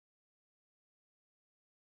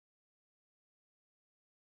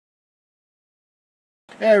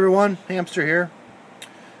Hey everyone, Hamster here.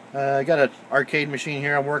 I got an arcade machine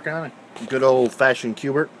here I'm working on, a good old-fashioned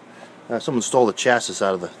Qbert. Someone stole the chassis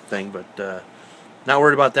out of the thing, but not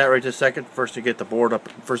worried about that right this second. First, I get the board up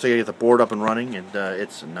and running, and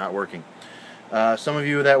it's not working. Some of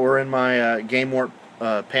you that were in my Qbert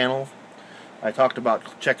panel, I talked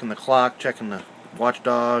about checking the clock, checking the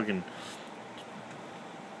watchdog, and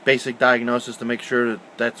basic diagnosis to make sure that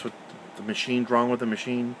that's what the machine's wrong with the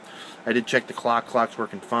machine. I did check the clock. Clock's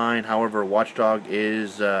working fine. However, watchdog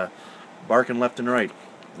is barking left and right,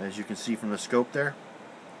 as you can see from the scope there.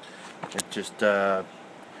 It just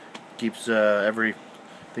keeps every.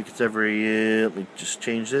 I think it's every. Let me just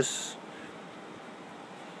change this.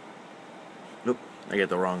 Nope, I get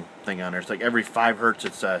the wrong thing on there. It's like every 5 hertz.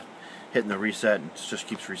 It's hitting the reset, and it just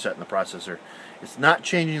keeps resetting the processor. It's not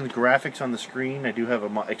changing the graphics on the screen. I do have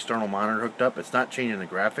an external monitor hooked up. It's not changing the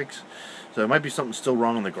graphics. So there might be something still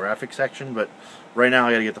wrong in the graphics section, but right now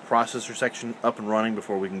I got to get the processor section up and running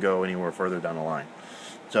before we can go anywhere further down the line.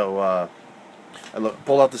 So I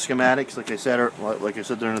pulled out the schematics, like I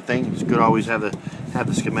said during the thing. It's good to always have the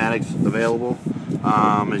schematics available.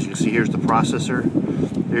 As you can see, here's the processor.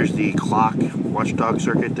 Here's the clock watchdog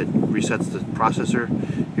circuit that resets the processor.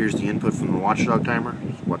 Here's the input from the watchdog timer.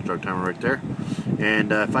 Watchdog timer right there.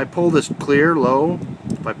 And if I pull this clear low,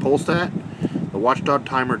 if I pulse that, the watchdog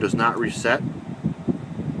timer does not reset,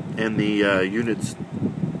 and the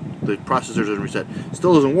the processor doesn't reset.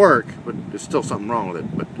 Still doesn't work, but there's still something wrong with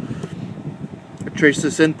it. But I trace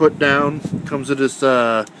this input down. Comes to this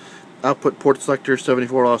output port selector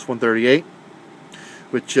 74LS138.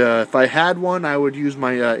 Which if I had one, I would use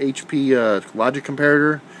my HP logic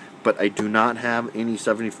comparator, but I do not have any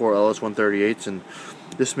 74LS138s, and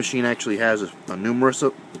this machine actually has a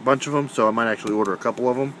bunch of them, so I might actually order a couple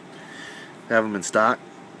of them, have them in stock.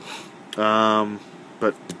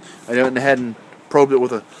 But I went ahead and probed it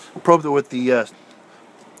with the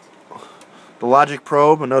logic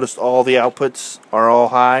probe, and noticed all the outputs are all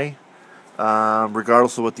high,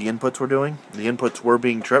 regardless of what the inputs were doing. The inputs were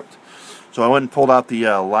being tripped. So I went and pulled out the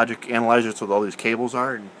logic analyzer, so all these cables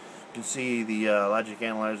are, and you can see the logic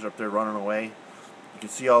analyzer up there running away. You can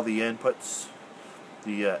see all the inputs,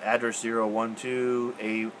 the address 0, 1,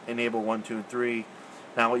 2, enable 1, 2, and 3.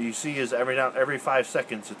 Now what you see is every 5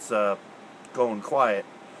 seconds it's going quiet,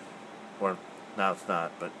 or now it's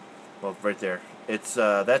not, but well, right there. It's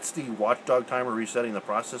that's the watchdog timer resetting the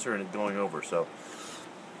processor and it going over. So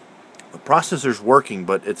the processor's working,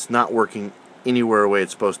 but it's not working anywhere the way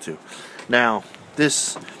it's supposed to. Now,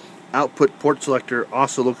 this output port selector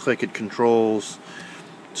also looks like it controls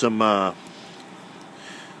some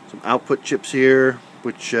output chips here,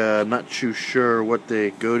 which I'm not too sure what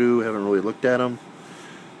they go to. Haven't really looked at them.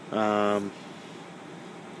 They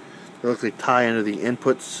look like they tie into the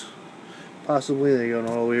inputs. Possibly they go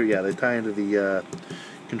all the way. Yeah, they tie into the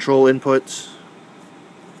control inputs.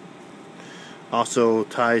 Also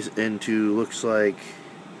ties into, looks like,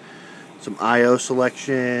 some I/O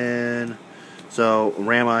selection, so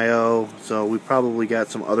RAM I/O. So we probably got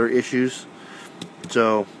some other issues.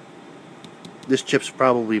 So this chip's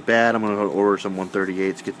probably bad. I'm going to order some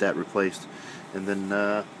 138s, get that replaced, and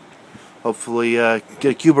then hopefully get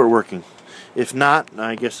a Qbert working. If not,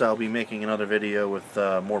 I guess I'll be making another video with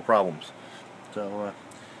more problems. So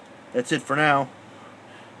that's it for now.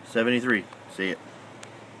 73. See ya.